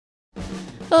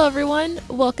Hello, everyone.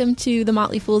 Welcome to the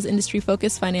Motley Fool's Industry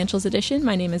Focus Financials Edition.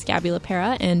 My name is Gabby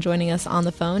LaPera, and joining us on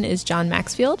the phone is John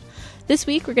Maxfield. This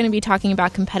week, we're going to be talking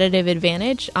about competitive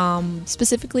advantage.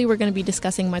 Specifically, we're going to be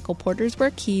discussing Michael Porter's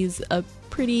work. He's a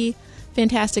pretty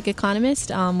fantastic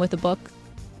economist with a book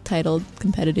titled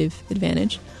Competitive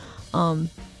Advantage,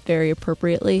 very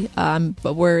appropriately.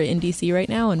 But we're in DC right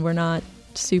now, and we're not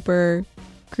super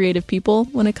creative people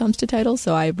when it comes to titles,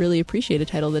 so I really appreciate a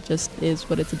title that just is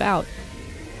what it's about.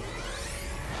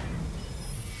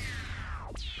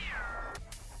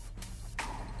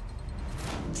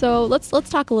 So let's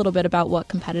talk a little bit about what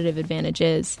competitive advantage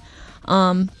is.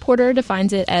 Porter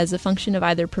defines it as a function of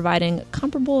either providing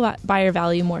comparable buyer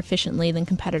value more efficiently than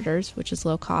competitors, which is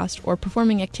low cost, or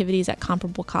performing activities at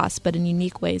comparable costs but in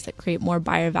unique ways that create more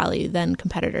buyer value than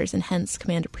competitors and hence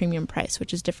command a premium price,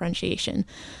 which is differentiation.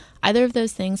 Either of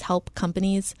those things help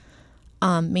companies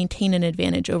maintain an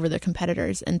advantage over their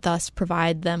competitors and thus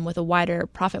provide them with a wider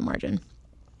profit margin.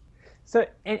 So,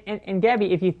 and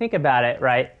Gabby, if you think about it,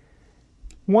 right,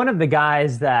 one of the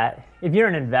guys that, if you're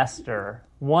an investor,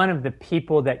 one of the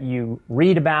people that you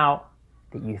read about,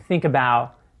 that you think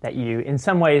about, that you in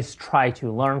some ways try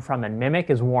to learn from and mimic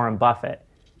is Warren Buffett.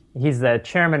 He's the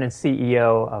chairman and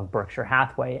CEO of Berkshire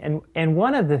Hathaway. And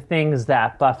one of the things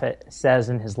that Buffett says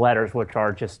in his letters, which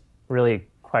are just really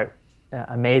quite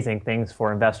amazing things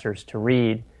for investors to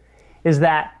read, is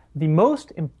that the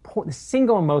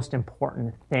single most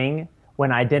important thing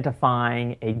when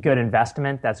identifying a good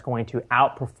investment that's going to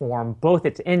outperform both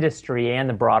its industry and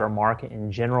the broader market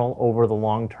in general over the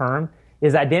long term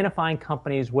is identifying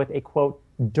companies with a, quote,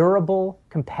 durable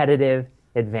competitive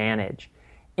advantage.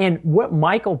 And what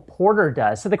Michael Porter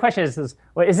does, so the question is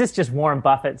this just Warren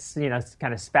Buffett's,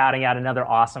 kind of spouting out another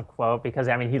awesome quote? Because,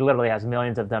 he literally has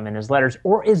millions of them in his letters.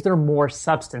 Or is there more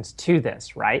substance to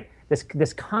this, right?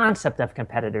 This concept of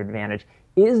competitive advantage.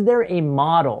 Is there a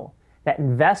model that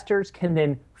investors can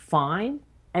then find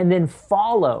and then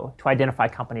follow to identify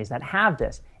companies that have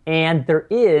this? And there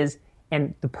is,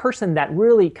 and the person that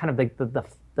really kind of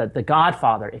the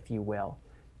godfather, if you will,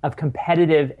 of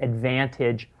competitive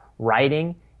advantage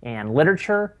writing and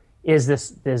literature is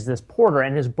this Porter,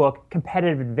 and his book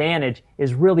Competitive Advantage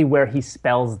is really where he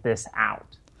spells this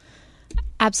out.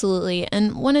 Absolutely.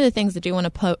 And one of the things I do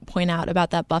want to point out about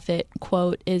that Buffett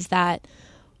quote is that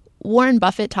Warren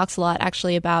Buffett talks a lot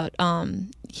actually about,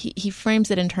 he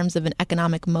frames it in terms of an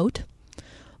economic moat,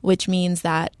 which means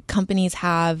that companies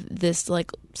have this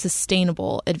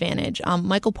sustainable advantage.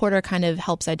 Michael Porter kind of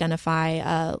helps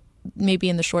identify maybe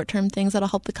in the short term things that'll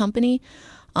help the company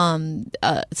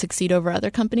succeed over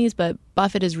other companies. But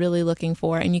Buffett is really looking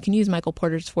for, and you can use Michael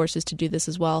Porter's forces to do this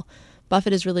as well,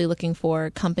 Buffett is really looking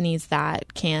for companies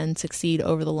that can succeed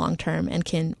over the long term and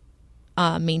can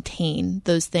maintain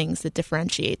those things that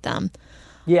differentiate them.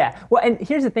 Yeah. Well, and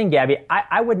here's the thing, Gabby.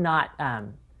 I would not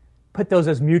put those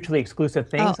as mutually exclusive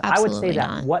things. Oh, I would say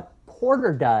that what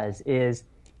Porter does is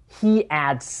he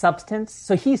adds substance.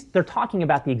 So they're talking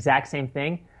about the exact same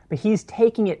thing, but he's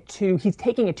taking it to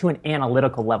an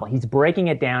analytical level. He's breaking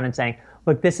it down and saying,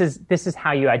 look, this is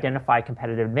how you identify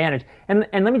competitive advantage. And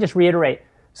let me just reiterate.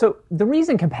 So the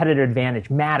reason competitive advantage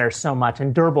matters so much,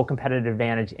 and durable competitive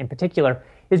advantage in particular,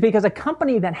 is because a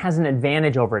company that has an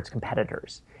advantage over its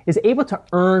competitors is able to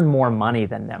earn more money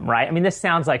than them, right? This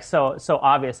sounds like so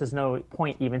obvious, there's no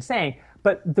point even saying,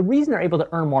 but the reason they're able to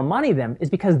earn more money than them is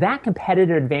because that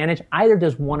competitive advantage either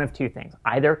does one of two things.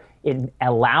 Either it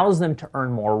allows them to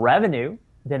earn more revenue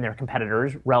than their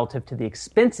competitors relative to the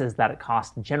expenses that it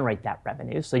costs to generate that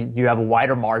revenue. So you have a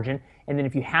wider margin, and then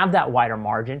if you have that wider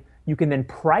margin, you can then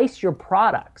price your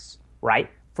products, right,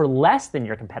 for less than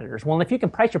your competitors. Well, if you can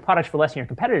price your products for less than your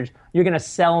competitors, you're going to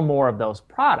sell more of those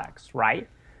products, right?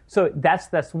 So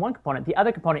that's one component. The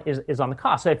other component is on the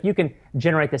cost. So if you can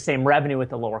generate the same revenue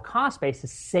with a lower cost base, the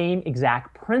same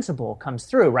exact principle comes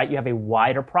through, right? You have a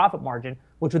wider profit margin,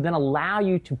 which would then allow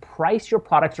you to price your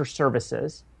products or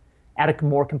services at a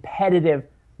more competitive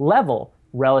level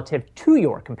relative to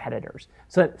your competitors.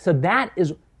 So that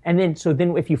is, and then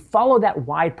if you follow that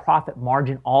wide profit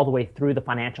margin all the way through the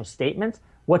financial statements,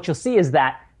 what you'll see is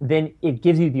that then it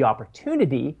gives you the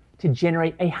opportunity to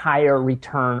generate a higher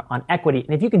return on equity.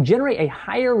 And if you can generate a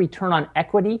higher return on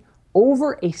equity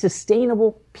over a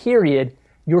sustainable period,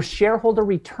 your shareholder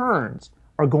returns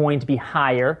are going to be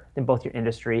higher than both your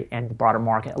industry and the broader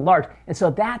market at large. And so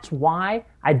that's why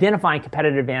identifying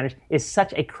competitive advantage is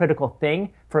such a critical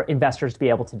thing for investors to be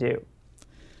able to do.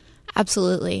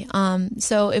 Absolutely.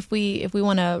 So if we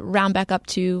want to round back up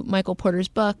to Michael Porter's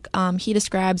book, he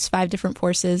describes 5 different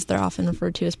forces. They're often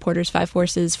referred to as Porter's 5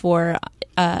 forces for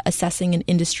assessing an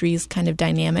industry's kind of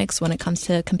dynamics when it comes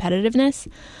to competitiveness.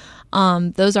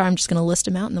 Those are, I'm just going to list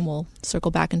them out and then we'll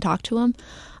circle back and talk to them.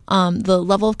 The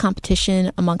level of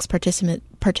competition amongst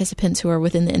participants who are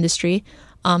within the industry,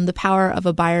 the power of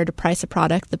a buyer to price a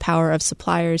product, the power of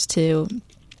suppliers to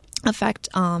affect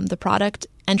the product,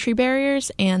 entry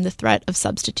barriers, and the threat of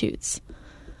substitutes.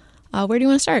 Where do you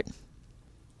want to start?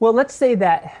 Well, let's say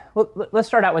that, let's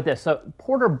start out with this. So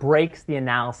Porter breaks the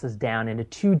analysis down into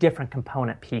two different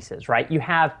component pieces, right? You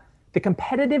have the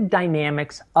competitive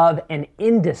dynamics of an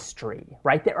industry,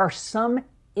 right? There are some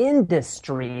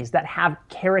industries that have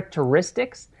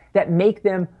characteristics that make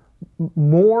them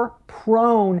more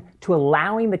prone to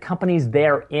allowing the companies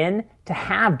they're in to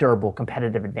have durable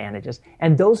competitive advantages.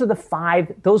 And those are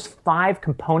those five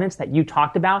components that you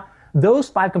talked about. Those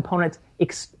five components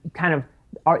is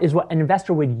what an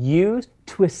investor would use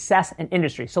to assess an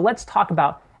industry. So let's talk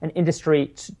about an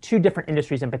industry, two different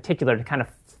industries in particular to kind of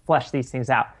flesh these things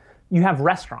out. You have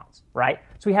restaurants, right?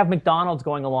 So we have McDonald's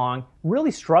going along,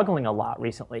 really struggling a lot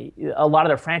recently. A lot of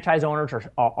their franchise owners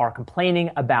are complaining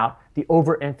about the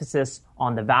overemphasis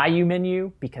on the value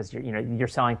menu because you're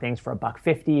selling things for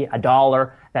 $1.50,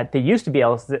 $1 that they used to be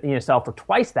able to sell for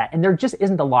twice that, and there just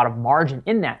isn't a lot of margin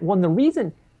in that. Well, and the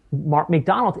reason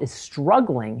McDonald's is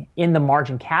struggling in the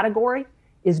margin category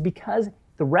is because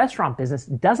the restaurant business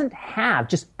doesn't have,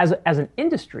 just as an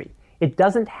industry, it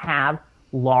doesn't have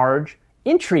large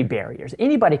entry barriers.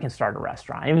 Anybody can start a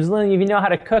restaurant. If you know how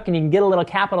to cook and you can get a little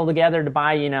capital together to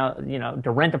buy,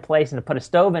 to rent a place and to put a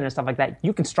stove in and stuff like that,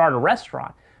 you can start a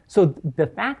restaurant. So the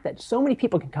fact that so many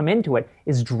people can come into it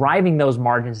is driving those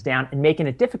margins down and making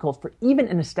it difficult for even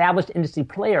an established industry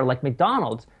player like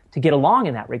McDonald's to get along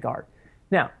in that regard.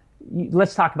 Now,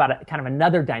 let's talk about kind of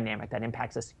another dynamic that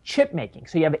impacts us, chip making.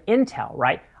 So you have Intel,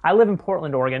 right? I live in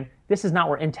Portland, Oregon. This is not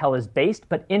where Intel is based,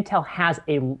 but Intel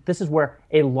this is where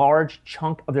a large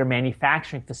chunk of their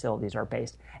manufacturing facilities are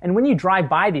based. And when you drive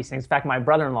by these things, in fact, my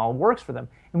brother-in-law works for them,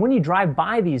 and when you drive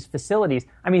by these facilities,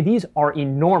 I mean, these are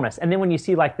enormous. And then when you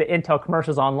see like the Intel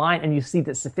commercials online and you see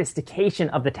the sophistication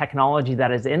of the technology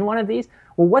that is in one of these,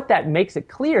 well, what that makes it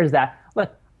clear is that,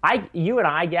 look, you and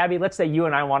I, Gabby, let's say you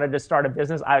and I wanted to start a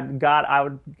business.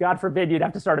 God forbid you'd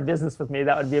have to start a business with me.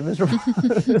 That would be a miserable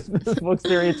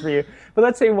experience for you. But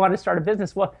let's say we want to start a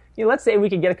business. Well, let's say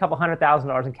we could get a couple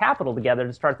 $100,000 in capital together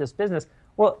to start this business.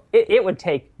 Well, it would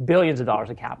take billions of dollars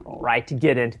of capital, right, to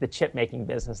get into the chip making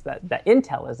business that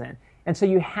Intel is in. And so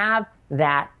you have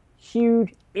that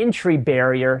huge entry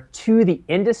barrier to the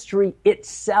industry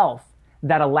itself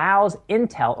that allows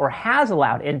Intel, or has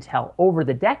allowed Intel over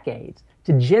the decades,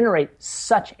 to generate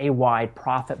such a wide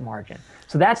profit margin.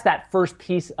 So that's that first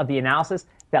piece of the analysis,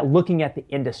 that looking at the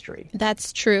industry.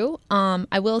 That's true.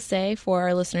 I will say for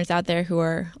our listeners out there who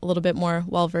are a little bit more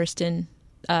well-versed in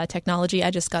technology,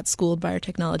 I just got schooled by our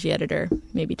technology editor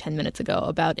maybe 10 minutes ago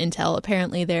about Intel.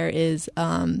 Apparently there is,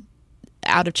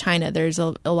 out of China, there's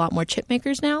a lot more chip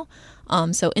makers now.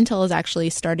 So Intel is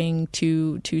actually starting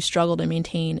to struggle to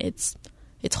maintain its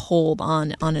hold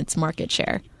on its market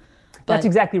share. That's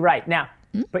exactly right. Now,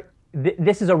 but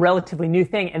this is a relatively new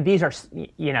thing, and these are,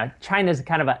 China's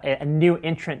kind of a new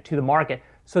entrant to the market.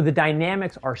 So the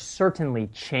dynamics are certainly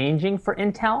changing for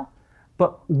Intel,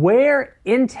 but where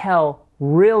Intel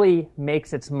really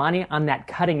makes its money on that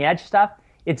cutting edge stuff,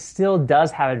 it still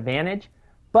does have advantage.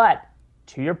 But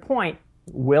to your point,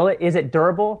 is it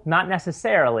durable? Not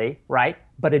necessarily, right?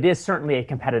 But it is certainly a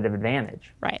competitive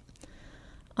advantage. Right.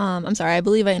 I'm sorry, I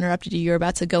believe I interrupted you. You were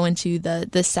about to go into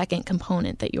the second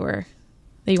component that you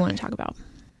want to talk about.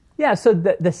 Yeah, so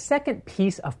the second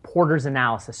piece of Porter's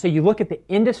analysis, so you look at the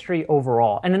industry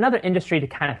overall, and another industry to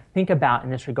kind of think about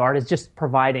in this regard is just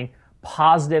providing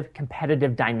positive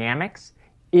competitive dynamics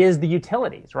is the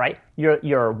utilities, right?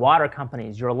 Your water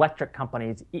companies, your electric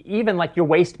companies, even like your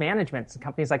waste management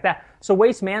companies like that. So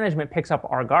waste management picks up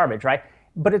our garbage, right?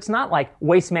 But it's not like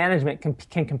waste management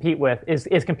can compete with,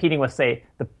 is competing with, say,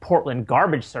 the Portland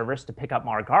Garbage Service to pick up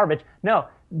our garbage. No,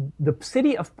 the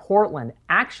city of Portland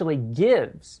actually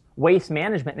gives waste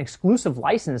management an exclusive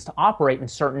license to operate in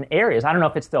certain areas. I don't know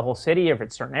if it's the whole city or if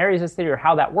it's certain areas of the city or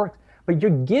how that works, but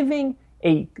you're giving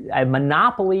a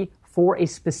monopoly for a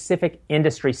specific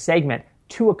industry segment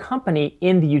to a company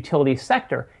in the utility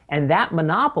sector. And that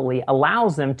monopoly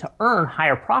allows them to earn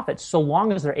higher profits so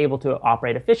long as they're able to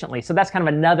operate efficiently. So that's kind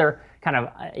of another kind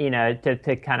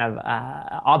of,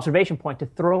 observation point to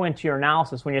throw into your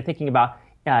analysis when you're thinking about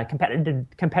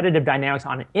competitive dynamics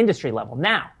on an industry level.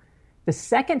 Now, the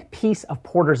second piece of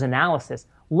Porter's analysis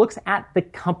looks at the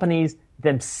companies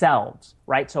themselves,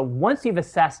 right? So once you've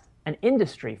assessed an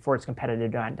industry for its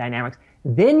competitive dynamics,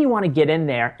 then you want to get in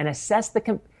there and assess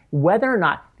whether or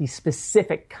not the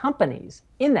specific companies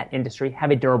in that industry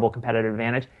have a durable competitive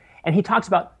advantage. And he talks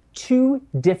about two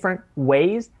different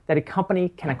ways that a company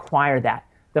can acquire that.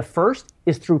 The first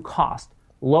is through cost,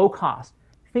 low cost.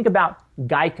 Think about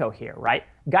Geico here, right?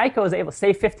 Geico is able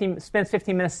to spends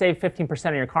 15 minutes, save 15%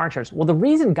 on your car insurance. Well, the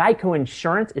reason Geico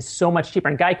insurance is so much cheaper,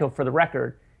 and Geico, for the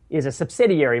record, is a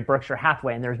subsidiary of Berkshire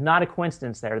Hathaway, and there's not a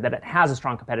coincidence there that it has a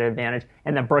strong competitive advantage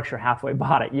and that Berkshire Hathaway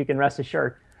bought it. You can rest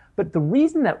assured. But the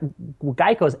reason that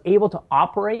Geico is able to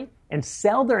operate and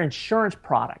sell their insurance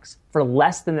products for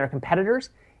less than their competitors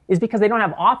is because they don't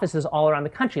have offices all around the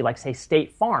country, like, say,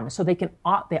 State Farm. So they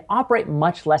operate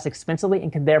much less expensively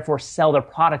and can therefore sell their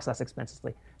products less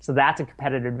expensively. So that's a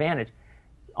competitive advantage.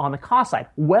 On the cost side,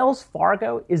 Wells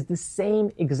Fargo is the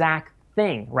same exact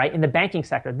thing, right? In the banking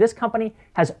sector, this company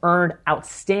has earned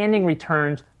outstanding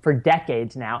returns for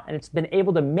decades now, and it's been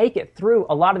able to make it through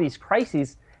a lot of these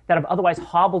crises that have otherwise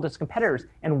hobbled its competitors.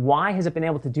 And why has it been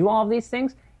able to do all of these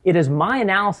things? It is my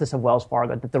analysis of Wells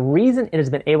Fargo that the reason it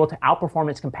has been able to outperform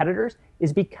its competitors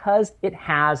is because it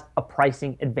has a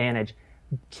pricing advantage.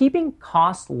 Keeping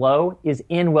costs low is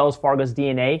in Wells Fargo's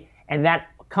DNA, and that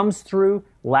comes through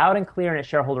loud and clear in its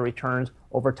shareholder returns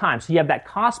over time. So you have that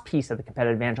cost piece of the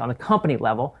competitive advantage on the company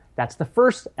level. That's the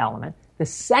first element. The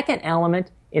second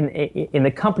element in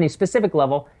the company specific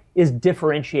level is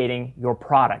differentiating your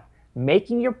product,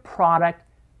 making your product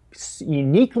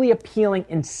uniquely appealing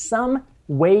in some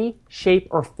way, shape,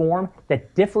 or form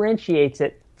that differentiates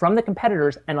it from the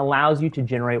competitors and allows you to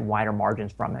generate wider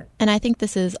margins from it. And I think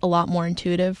this is a lot more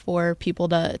intuitive for people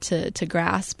to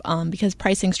grasp because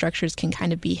pricing structures can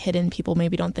kind of be hidden. People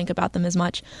maybe don't think about them as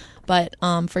much. But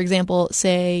for example,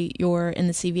 say you're in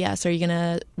the CVS. Are you going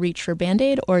to reach for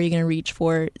Band-Aid or are you going to reach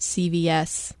for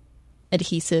CVS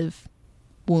adhesive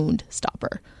wound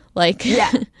stopper? Like, yeah,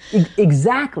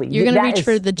 exactly. You're going to reach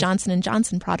for the Johnson &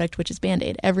 Johnson product, which is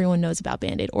Band-Aid. Everyone knows about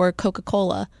Band-Aid. Or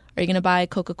Coca-Cola. Are you going to buy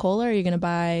Coca-Cola or are you going to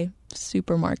buy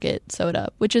supermarket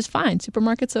soda, which is fine.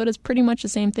 Supermarket soda is pretty much the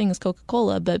same thing as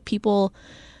Coca-Cola, but people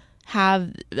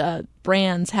have,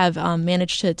 brands have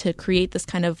managed to create this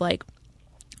kind of like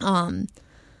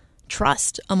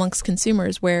trust amongst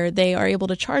consumers where they are able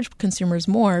to charge consumers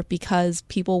more because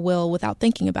people will, without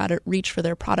thinking about it, reach for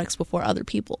their products before other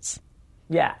people's.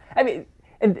 Yeah. I mean,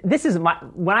 and this is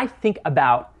when I think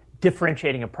about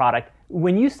differentiating a product,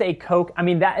 when you say Coke, I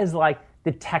mean, that is like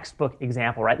the textbook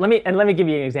example, right? Let me give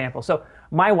you an example. So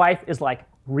my wife is like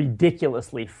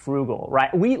ridiculously frugal,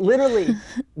 right? We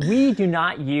do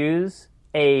not use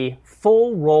a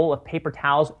full roll of paper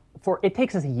towels it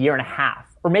takes us a year and a half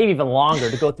or maybe even longer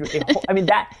to go through a whole, I mean,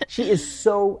 she is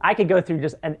so, I could go through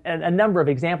just a number of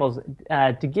examples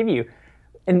to give you.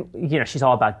 And, you know, she's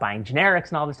all about buying generics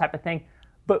and all this type of thing.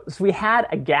 But so we had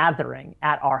a gathering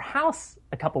at our house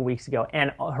a couple weeks ago,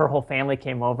 and her whole family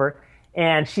came over,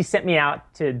 and she sent me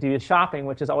out to do shopping,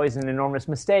 which is always an enormous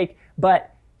mistake.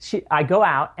 But I go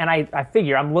out, and I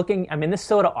figure I'm in the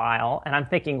soda aisle, and I'm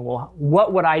thinking, well,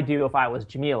 what would I do if I was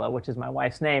Jamila, which is my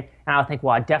wife's name? And I think,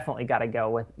 well, I definitely got to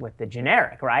go with the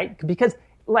generic, right? Because,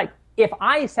 like, if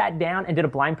I sat down and did a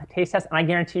blind taste test, and I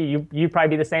guarantee you'd probably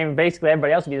be the same, basically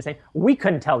everybody else would be the same, we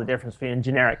couldn't tell the difference between a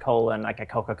generic cola and like a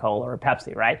Coca-Cola or a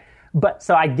Pepsi, right? But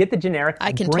so I get the generic.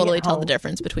 I can totally tell the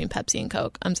difference between Pepsi and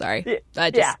Coke. I'm sorry.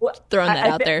 Throwing that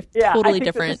out there. Yeah, totally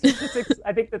different.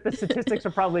 I think that the statistics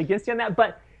are probably against you on that.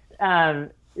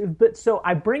 But so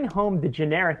I bring home the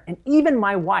generic, and even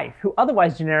my wife, who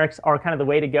otherwise generics are kind of the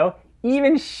way to go,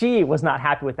 even she was not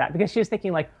happy with that because she was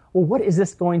thinking like, well,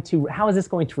 how is this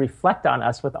going to reflect on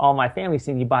us with all my family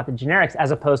seeing you bought the generics as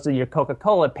opposed to your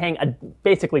Coca-Cola paying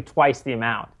basically twice the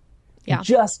amount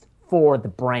just for the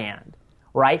brand,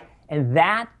 right? And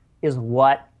that is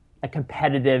what a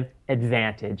competitive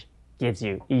advantage gives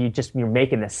you. You're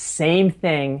making the same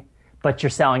thing, but you're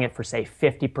selling it for, say,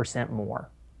 50% more.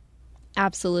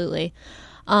 Absolutely.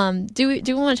 Do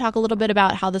we want to talk a little bit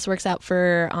about how this works out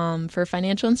for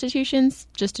financial institutions,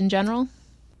 just in general?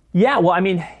 Yeah, well, I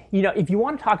mean, you know, if you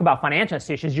want to talk about financial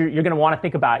institutions, you're going to want to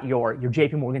think about your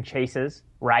J.P. Morgan Chases,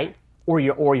 right, or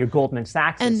your Goldman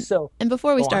Sachs. And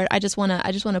before we start, I just want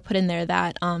to put in there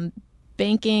that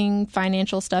banking,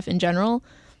 financial stuff in general,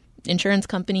 insurance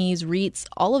companies, REITs,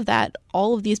 all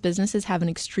of these businesses have an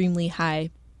extremely high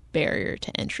barrier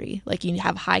to entry. Like, you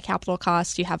have high capital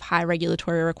costs, you have high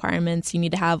regulatory requirements, you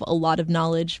need to have a lot of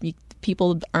knowledge.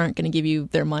 People aren't going to give you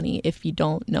their money if you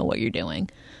don't know what you're doing.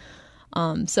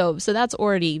 So that's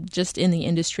already just in the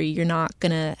industry. You're not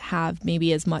going to have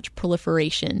maybe as much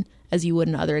proliferation as you would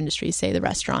in other industries, say the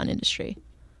restaurant industry.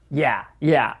 Yeah.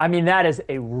 I mean, that is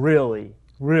a really,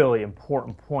 really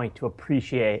important point to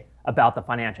appreciate about the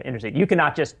financial industry. You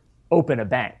cannot just open a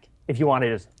bank. If you want to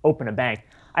just open a bank,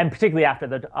 and particularly after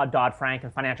the Dodd-Frank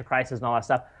and financial crisis and all that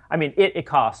stuff, I mean, it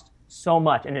costs so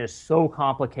much and it is so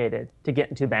complicated to get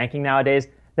into banking nowadays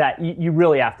that you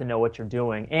really have to know what you're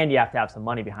doing, and you have to have some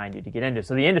money behind you to get into.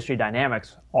 So the industry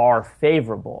dynamics are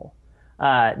favorable.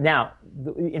 Now,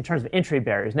 in terms of entry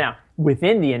barriers, now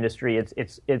within the industry, it's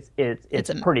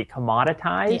pretty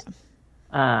commoditized.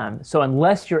 Yeah. So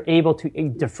unless you're able to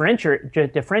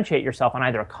differentiate yourself on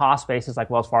either a cost basis like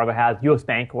Wells Fargo has, U.S.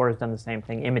 Bancorp has done the same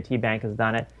thing, M&T Bank has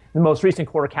done it. The most recent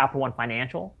quarter, Capital One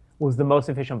Financial was the most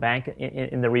efficient bank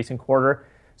in the recent quarter.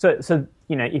 So if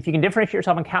you can differentiate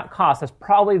yourself on cost, that's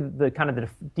probably the kind of the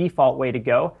default way to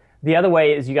go. The other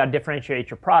way is you got to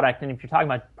differentiate your product. And if you're talking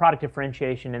about product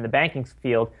differentiation in the banking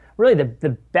field, really the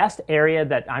best area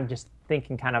that I'm just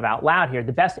thinking kind of out loud here,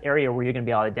 the best area where you're going to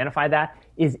be able to identify that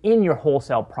is in your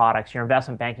wholesale products, your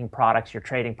investment banking products, your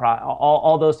trading products,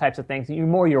 all those types of things.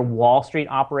 More your Wall Street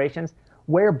operations,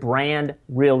 where brand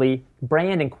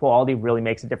and quality really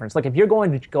makes a difference. Like if you're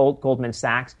going to Goldman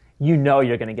Sachs, you know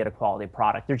you're going to get a quality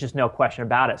product. There's just no question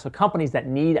about it. So companies that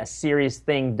need a serious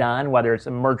thing done, whether it's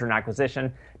a merger and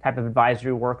acquisition type of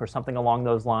advisory work or something along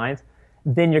those lines,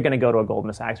 then you're going to go to a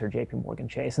Goldman Sachs or JP Morgan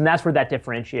Chase. And that's where that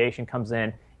differentiation comes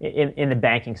in the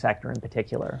banking sector in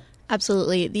particular.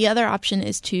 Absolutely. The other option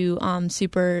is to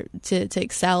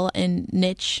excel in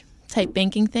niche type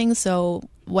banking things. So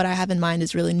what I have in mind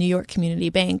is really New York Community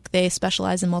Bank. They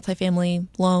specialize in multifamily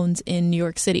loans in New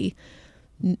York City.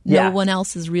 No one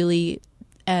else is really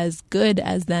as good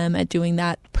as them at doing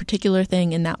that particular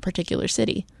thing in that particular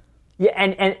city. Yeah,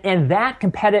 and that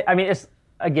competitive, I mean, it's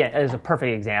a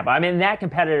perfect example. I mean, that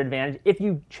competitive advantage, if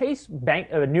you chase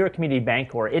New York Community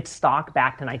Bancorp, its stock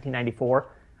back to 1994,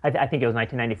 I think it was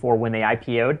 1994 when they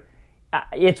IPO'd,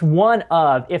 it's one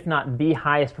of, if not the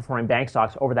highest performing bank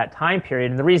stocks over that time period.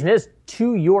 And the reason is,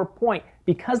 to your point,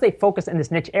 because they focus in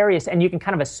this niche areas, and you can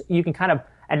kind of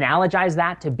analogize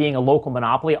that to being a local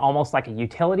monopoly, almost like a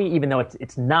utility, even though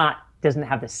it's not, doesn't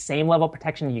have the same level of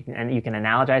protection. You can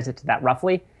analogize it to that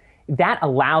roughly. That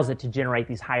allows it to generate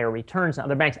these higher returns than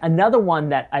other banks. Another one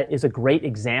that is a great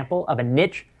example of a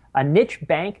niche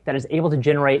bank that is able to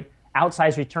generate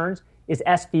outsized returns is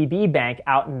SVB Bank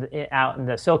out in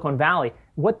the Silicon Valley.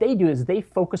 What they do is they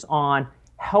focus on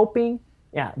helping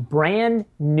brand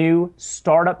new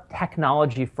startup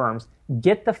technology firms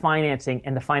get the financing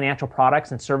and the financial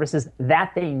products and services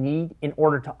that they need in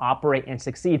order to operate and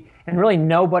succeed. And really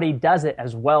nobody does it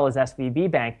as well as SVB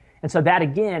Bank. And so that,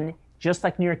 again, just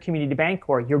like New York Community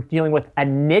Bancorp, you're dealing with a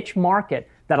niche market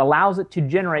that allows it to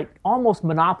generate almost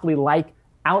monopoly-like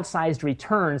outsized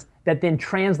returns that then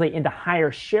translate into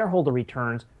higher shareholder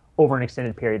returns over an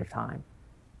extended period of time.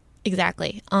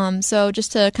 Exactly. So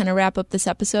just to kind of wrap up this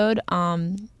episode,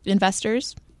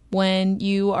 investors, when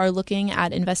you are looking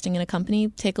at investing in a company,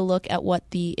 take a look at what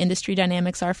the industry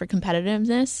dynamics are for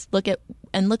competitiveness. Look at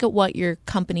what your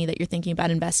company that you're thinking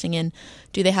about investing in.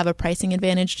 Do they have a pricing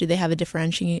advantage? Do they have a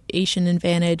differentiation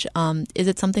advantage? Is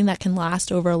it something that can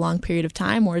last over a long period of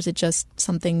time, or is it just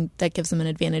something that gives them an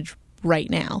advantage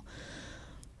right now?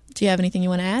 Do you have anything you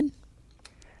want to add?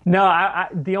 No,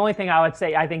 the only thing I would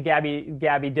say, I think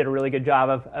Gabby did a really good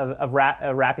job of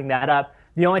wrapping that up.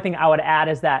 The only thing I would add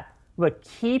is that, look,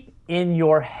 keep in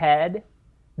your head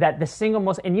that the single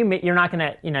most, and you're not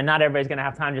going to, not everybody's going to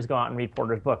have time to just go out and read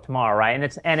Porter's book tomorrow, right?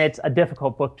 And it's a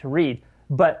difficult book to read.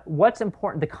 But what's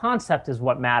important, the concept is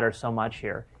what matters so much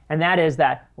here. And that is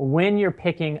that when you're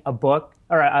picking a book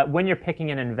or when you're picking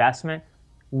an investment,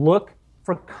 look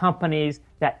for companies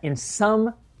that in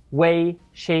some way,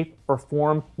 shape, or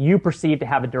form you perceive to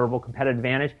have a durable competitive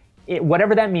advantage,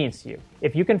 whatever that means to you.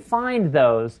 If you can find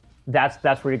those, that's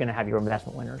where you're going to have your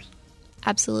investment winners.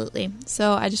 Absolutely.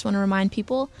 So I just want to remind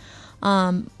people,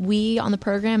 we on the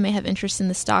program may have interest in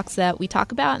the stocks that we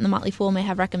talk about, and the Motley Fool may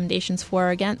have recommendations for or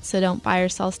against, so don't buy or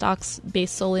sell stocks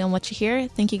based solely on what you hear.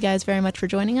 Thank you guys very much for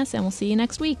joining us, and we'll see you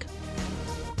next week.